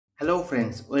Hello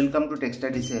friends, welcome to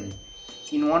Textile Cell.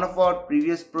 In one of our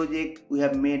previous projects, we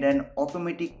have made an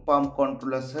automatic pump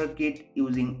controller circuit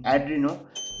using Arduino.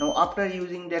 Now after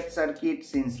using that circuit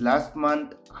since last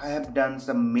month, I have done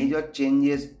some major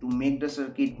changes to make the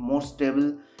circuit more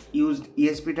stable, used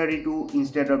ESP32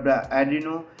 instead of the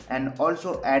Arduino, and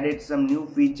also added some new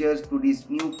features to this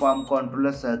new pump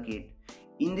controller circuit.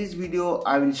 In this video,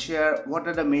 I will share what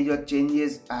are the major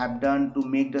changes I have done to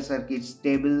make the circuit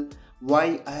stable,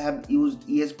 why I have used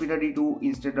ESP32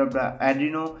 instead of the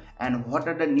Arduino, and what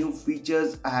are the new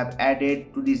features I have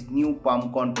added to this new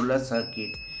pump controller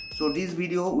circuit. So this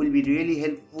video will be really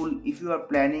helpful if you are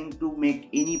planning to make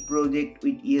any project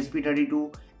with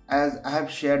ESP32, as I have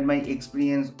shared my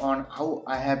experience on how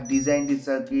I have designed this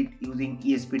circuit using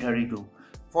ESP32.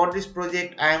 For this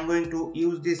project, I am going to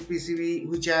use this PCB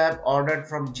which I have ordered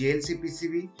from JLC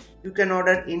PCB. You can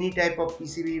order any type of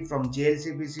PCB from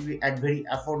JLC PCB at very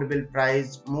affordable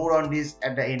price. More on this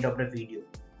at the end of the video.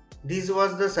 This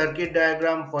was the circuit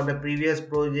diagram for the previous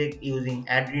project using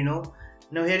Arduino.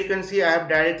 Now here you can see I have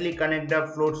directly connected the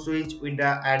float switch with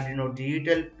the Arduino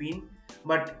digital pin.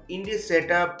 But in this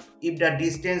setup, if the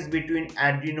distance between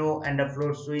Arduino and the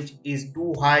float switch is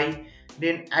too high,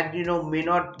 then Arduino may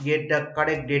not get the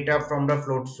correct data from the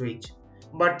float switch.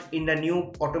 But in the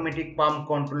new automatic pump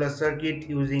controller circuit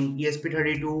using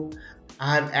ESP32,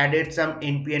 I have added some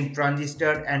NPN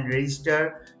transistor and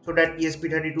resistor so that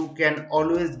ESP32 can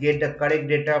always get the correct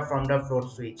data from the float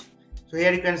switch. So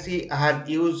here you can see I have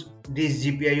used these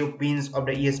GPIO pins of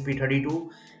the ESP32,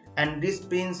 and these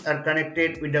pins are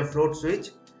connected with the float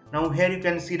switch. Now here you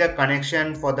can see the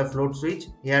connection for the float switch.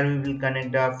 Here we will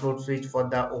connect the float switch for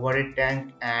the overhead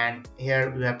tank, and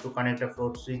here we have to connect the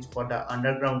float switch for the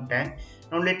underground tank.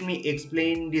 Now let me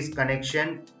explain this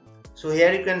connection. So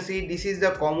here you can see this is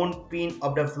the common pin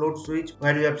of the float switch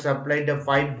where you have supplied the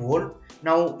 5 volt.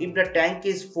 Now if the tank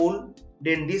is full,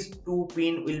 then these two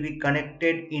pins will be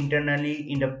connected internally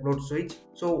in the float switch.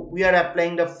 So we are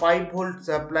applying the 5 volt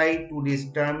supply to this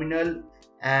terminal,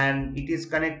 and it is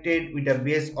connected with the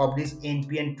base of this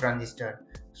NPN transistor.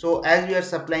 So as we are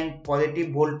supplying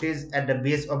positive voltage at the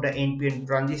base of the NPN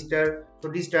transistor, so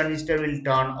this transistor will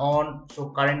turn on, so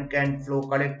current can flow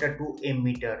collector to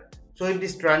emitter. So if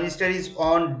this transistor is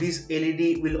on, this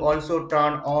LED will also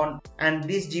turn on, and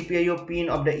this GPIO pin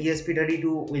of the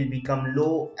ESP32 will become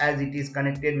low as it is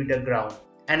connected with the ground.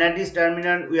 And at this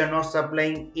terminal we are not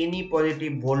supplying any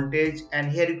positive voltage, and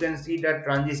here you can see that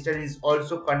transistor is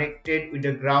also connected with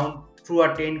the ground through a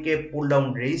 10K pull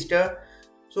down resistor.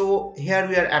 So here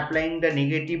we are applying the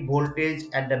negative voltage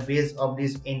at the base of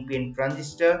this NPN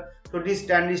transistor. So this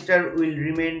transistor will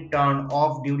remain turned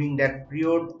off during that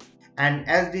period. And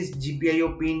as this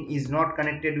GPIO pin is not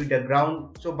connected with the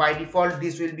ground, so by default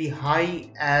this will be high,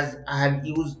 as I have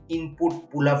used input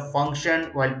pull-up function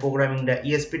while programming the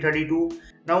ESP32.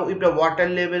 Now if the water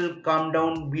level come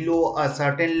down below a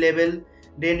certain level,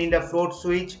 then in the float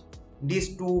switch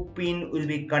these two pins will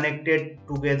be connected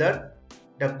together,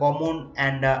 the common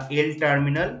and the L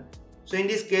terminal. So in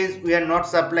this case we are not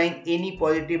supplying any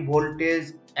positive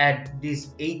voltage at this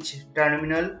H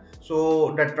terminal,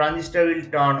 so the transistor will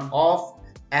turn off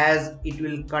as it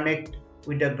will connect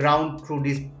with the ground through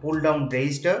this pull down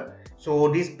resistor. So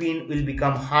this pin will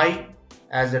become high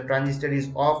as the transistor is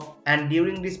off, and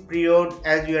during this period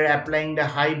as you are applying the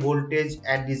high voltage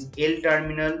at this L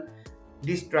terminal,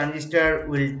 this transistor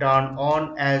will turn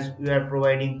on as we are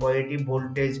providing positive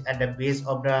voltage at the base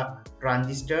of the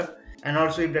transistor. And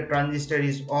also if the transistor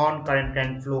is on, current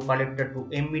can flow collector to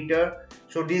emitter.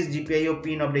 So this GPIO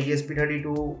pin of the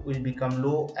ESP32 will become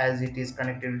low as it is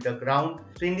connected with the ground.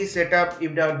 So in this setup,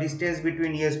 if the distance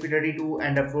between ESP32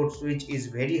 and the float switch is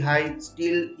very high,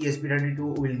 still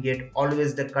ESP32 will get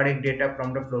always the correct data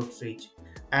from the float switch.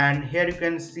 And here you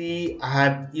can see I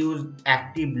have used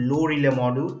active low relay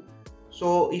module.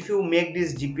 So if you make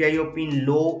this GPIO pin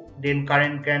low, then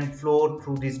current can flow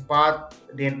through this path,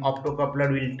 then optocoupler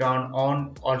will turn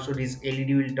on, also this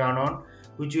LED will turn on,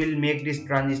 which will make this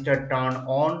transistor turn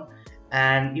on.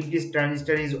 And if this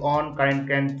transistor is on, current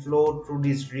can flow through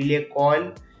this relay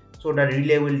coil, so the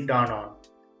relay will turn on.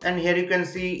 And here you can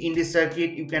see in this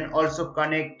circuit you can also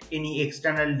connect any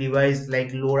external device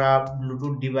like LoRa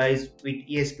Bluetooth device with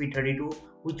ESP32,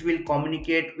 which will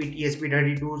communicate with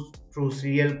ESP32 through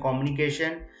serial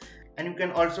communication. And you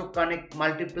can also connect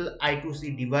multiple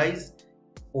I2C device,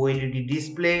 OLED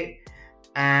display,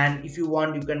 and if you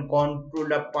want you can control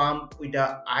the pump with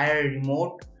a IR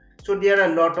remote. So there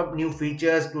are a lot of new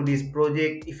features to this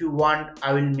project. If you want,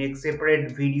 I will make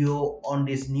separate video on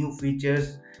these new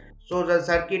features. So the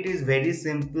circuit is very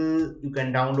simple. You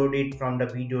can download it from the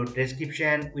video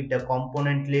description with the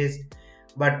component list.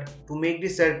 But to make the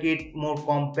circuit more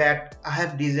compact, I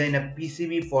have designed a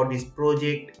PCB for this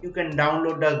project. You can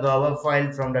download the Java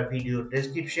file from the video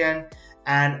description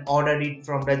and order it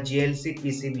from the JLC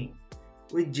PCB.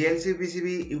 With JLC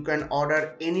PCB, you can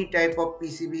order any type of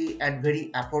PCB at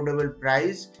very affordable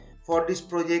price. For this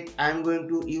project, I am going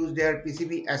to use their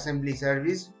PCB assembly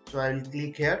service. So I will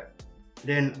click here,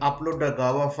 then upload the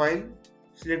Java file,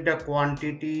 select the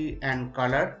quantity and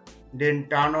color, then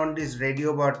turn on this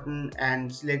radio button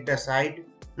and select the side.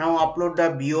 Now upload the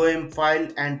BOM file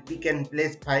and pick and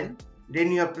place file.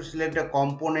 Then you have to select the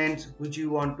components which you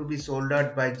want to be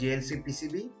soldered by JLC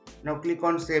PCB. Now click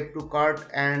on save to cart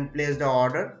and place the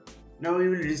order. Now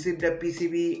you will receive the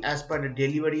PCB as per the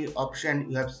delivery option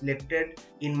you have selected.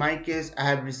 In my case, I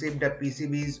have received the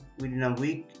PCBs within a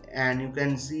week, and you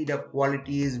can see the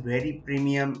quality is very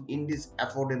premium in this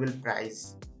affordable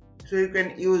price. So you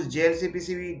can use JLC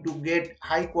PCB to get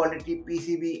high quality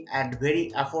PCB at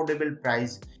very affordable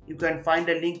price. You can find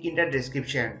the link in the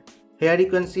description. Here you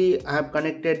can see I have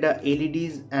connected the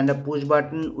LEDs and the push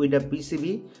button with the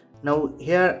PCB. Now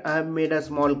here I have made a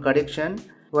small correction.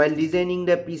 While designing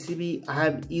the PCB, I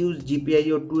have used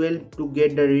GPIO 12 to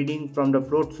get the reading from the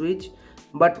float switch.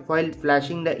 But while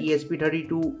flashing the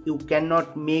ESP32, you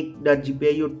cannot make the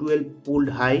GPIO 12 pulled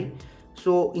high.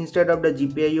 So instead of the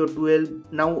GPIO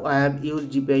 12, now I have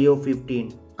used GPIO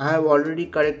 15. I have already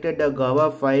corrected the Java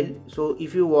file. So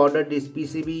if you order this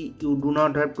PCB, you do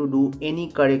not have to do any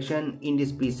correction in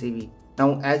this PCB.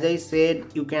 Now as I said,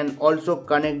 you can also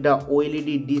connect the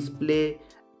OLED display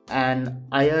and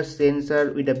IR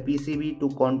sensor with a PCB to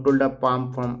control the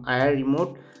pump from IR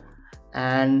remote.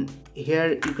 And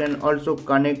here you can also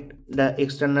connect the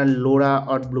external LoRa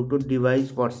or Bluetooth device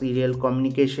for serial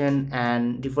communication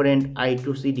and different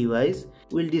I2C device.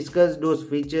 We'll discuss those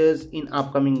features in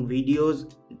upcoming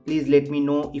videos. Please let me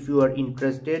know if you are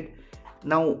interested.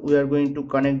 Now we are going to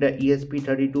connect the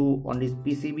ESP32 on this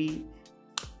PCB.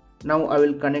 Now I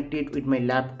will connect it with my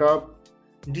laptop.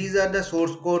 These are the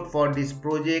source code for this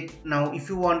project. Now if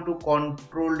you want to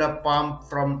control the pump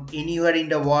from anywhere in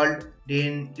the world,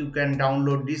 then you can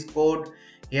download this code.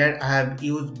 Here I have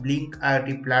used Blynk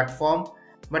IoT platform.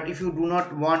 But if you do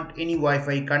not want any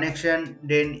Wi-Fi connection,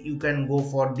 then you can go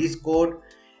for this code.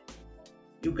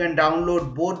 You can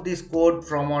download both this code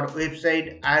from our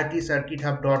website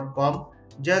iotcircuithub.com.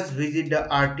 Just visit the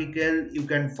article. You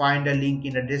can find a link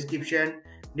in the description.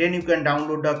 Then you can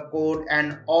download the code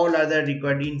and all other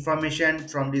required information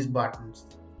from these buttons.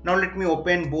 Now let me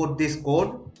open both this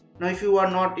code. Now if you are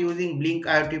not using Blynk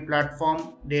IoT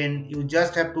platform, then you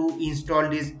just have to install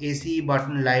this ACE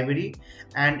button library.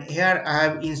 And here I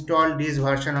have installed this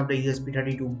version of the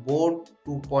ESP32 board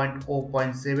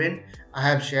 2.0.7. I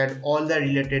have shared all the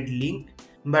related link.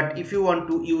 But if you want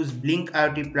to use Blynk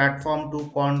IoT platform to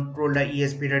control the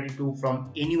ESP32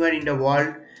 from anywhere in the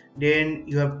world, then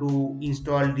you have to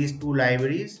install these two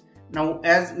libraries. Now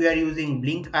as we are using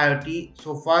Blynk IoT,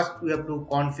 so first we have to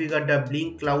configure the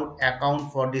Blynk Cloud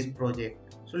account for this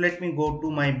project. So let me go to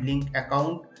my Blynk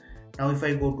account. Now if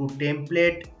I go to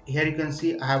template, here you can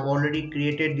see I have already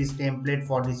created this template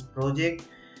for this project.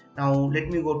 Now let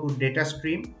me go to data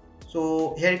stream.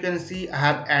 So here you can see I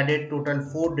have added total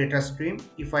 4 data stream.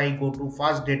 If I go to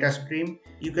first data stream,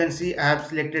 you can see I have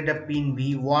selected the pin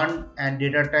V1 and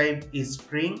data type is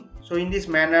string. So in this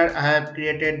manner I have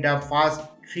created the first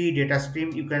 3 data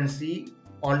stream. You can see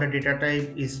all the data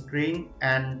type is string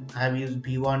and I have used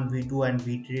V1, V2 and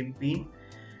V3 pin.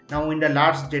 Now in the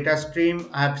last data stream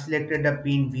I have selected the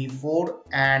pin V4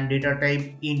 and data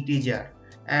type integer.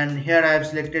 And here I have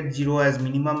selected 0 as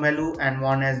minimum value and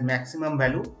 1 as maximum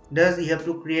value. Thus you have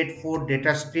to create 4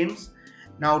 data streams.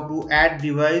 Now to add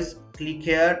device, click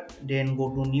here, then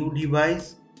go to new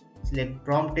device, select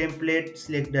prompt template,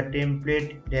 select the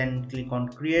template, then click on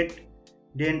create.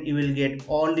 Then you will get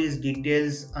all these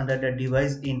details under the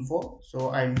device info.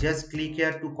 So I'll just click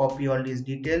here to copy all these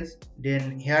details.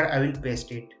 Then here I will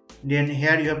paste it. Then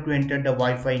here you have to enter the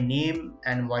Wi-Fi name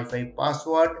and Wi-Fi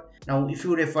password. Now if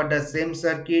you refer the same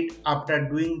circuit, after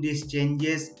doing these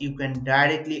changes, you can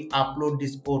directly upload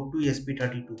this code to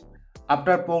ESP32.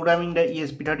 After programming the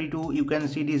ESP32, you can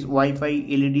see this Wi-Fi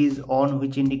LEDs on,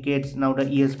 which indicates now the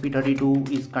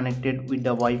ESP32 is connected with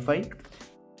the Wi-Fi.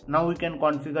 Now we can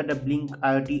configure the Blynk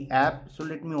IoT app. So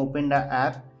let me open the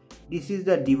app. This is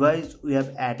the device we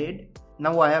have added.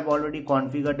 Now I have already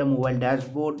configured the mobile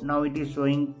dashboard. Now it is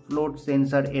showing float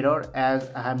sensor error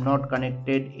as I have not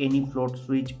connected any float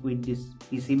switch with this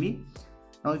PCB.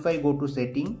 Now if I go to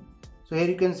setting, so here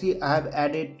you can see I have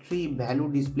added 3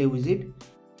 value display widget.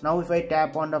 Now if I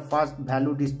tap on the first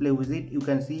value display widget, you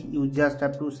can see you just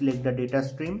have to select the data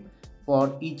stream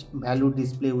for each value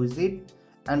display widget.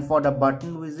 And for the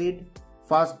button widget,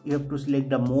 first you have to select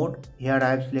the mode. Here I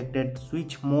have selected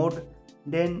switch mode.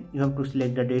 Then you have to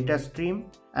select the data stream,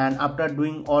 and after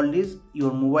doing all this,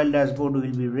 your mobile dashboard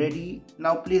will be ready.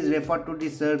 Now please refer to the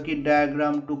circuit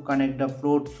diagram to connect the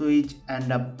float switch and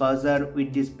the buzzer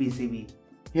with this PCB.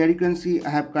 Here you can see I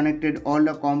have connected all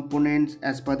the components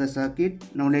as per the circuit.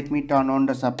 Now let me turn on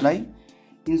the supply.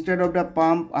 Instead of the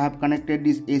pump, I have connected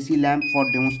this AC lamp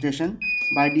for demonstration.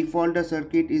 By default, the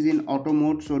circuit is in auto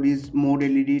mode, so this mode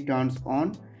LED turns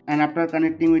on. And after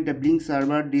connecting with the Blynk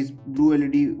server, this blue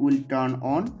LED will turn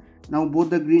on. Now both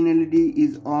the green LED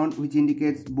is on, which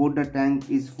indicates both the tank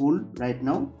is full right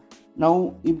now.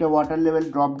 Now if the water level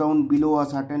drop down below a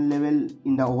certain level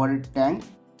in the overhead tank,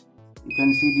 you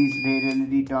can see this red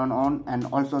LED turn on, and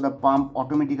also the pump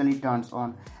automatically turns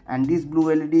on, and this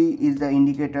blue LED is the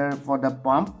indicator for the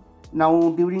pump.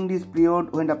 Now during this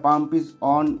period when the pump is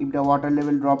on, if the water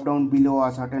level drop down below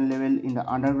a certain level in the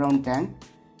underground tank,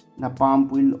 the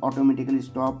pump will automatically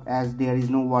stop as there is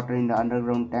no water in the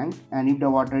underground tank, and if the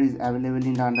water is available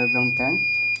in the underground tank,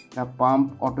 the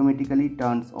pump automatically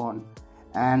turns on,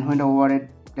 and when the overhead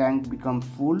tank becomes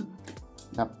full,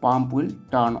 the pump will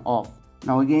turn off.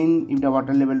 Now again, if the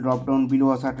water level drop down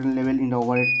below a certain level in the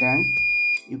overhead tank,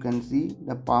 you can see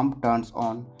the pump turns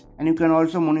on. And you can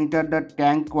also monitor the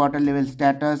tank water level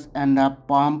status and the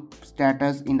pump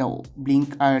status in the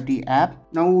Blynk IoT app.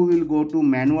 Now we will go to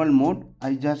manual mode.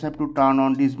 I just have to turn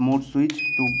on this mode switch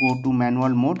to go to manual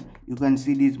mode. You can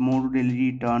see this mode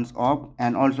LED turns off,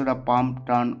 and also the pump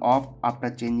turn off after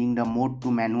changing the mode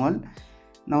to manual.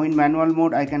 Now in manual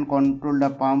mode, I can control the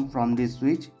pump from this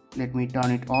switch. Let me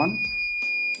turn it on.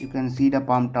 You can see the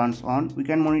pump turns on. We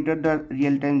can monitor the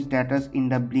real-time status in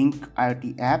the Blynk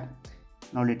IoT app.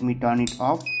 Now let me turn it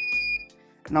off.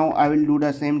 Now I will do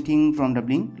the same thing from the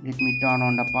Blynk. Let me turn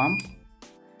on the pump.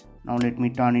 Now let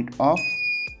me turn it off.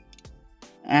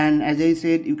 And as I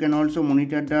said, you can also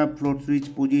monitor the float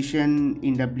switch position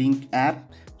in the Blynk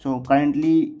app. So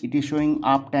currently it is showing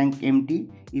up tank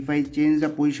empty. If I change the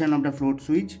position of the float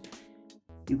switch,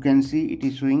 you can see it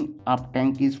is showing up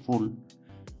tank is full.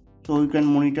 So you can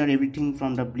monitor everything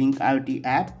from the Blynk IoT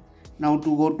app. Now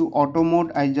to go to auto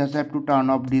mode, I just have to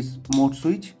turn off this mode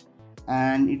switch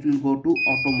and it will go to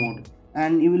auto mode.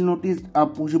 And you will notice a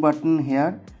push button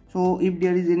here. So if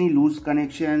there is any loose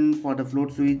connection for the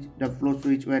float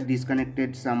switch were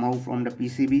disconnected somehow from the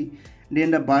PCB, then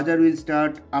the buzzer will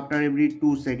start after every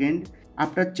 2 seconds.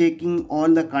 After checking all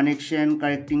the connection,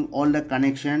 correcting all the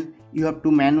connection, you have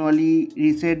to manually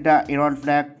reset the error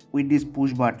flag with this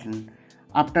push button.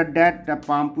 After that, the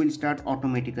pump will start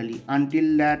automatically.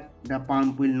 Until that, the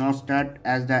pump will not start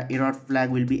as the error flag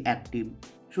will be active.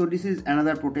 So this is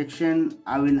another protection.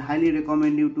 I will highly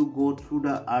recommend you to go through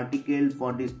the article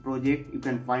for this project. You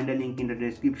can find a link in the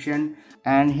description.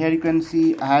 And here you can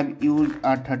see I have used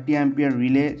a 30 ampere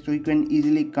relay, so you can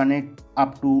easily connect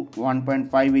up to 1.5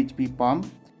 HP pump.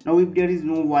 Now if there is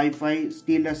no Wi-Fi,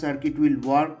 still the circuit will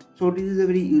work. So this is a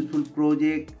very useful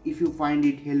project. If you find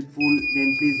it helpful,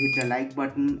 then please hit the like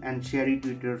button and share it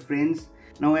with your friends.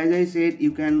 Now as I said,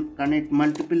 you can connect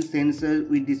multiple sensors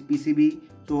with this PCB.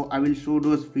 So I will show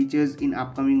those features in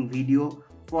upcoming video.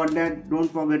 For that,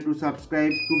 don't forget to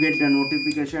subscribe to get the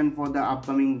notification for the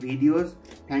upcoming videos.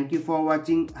 Thank you for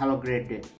watching. Have a great day.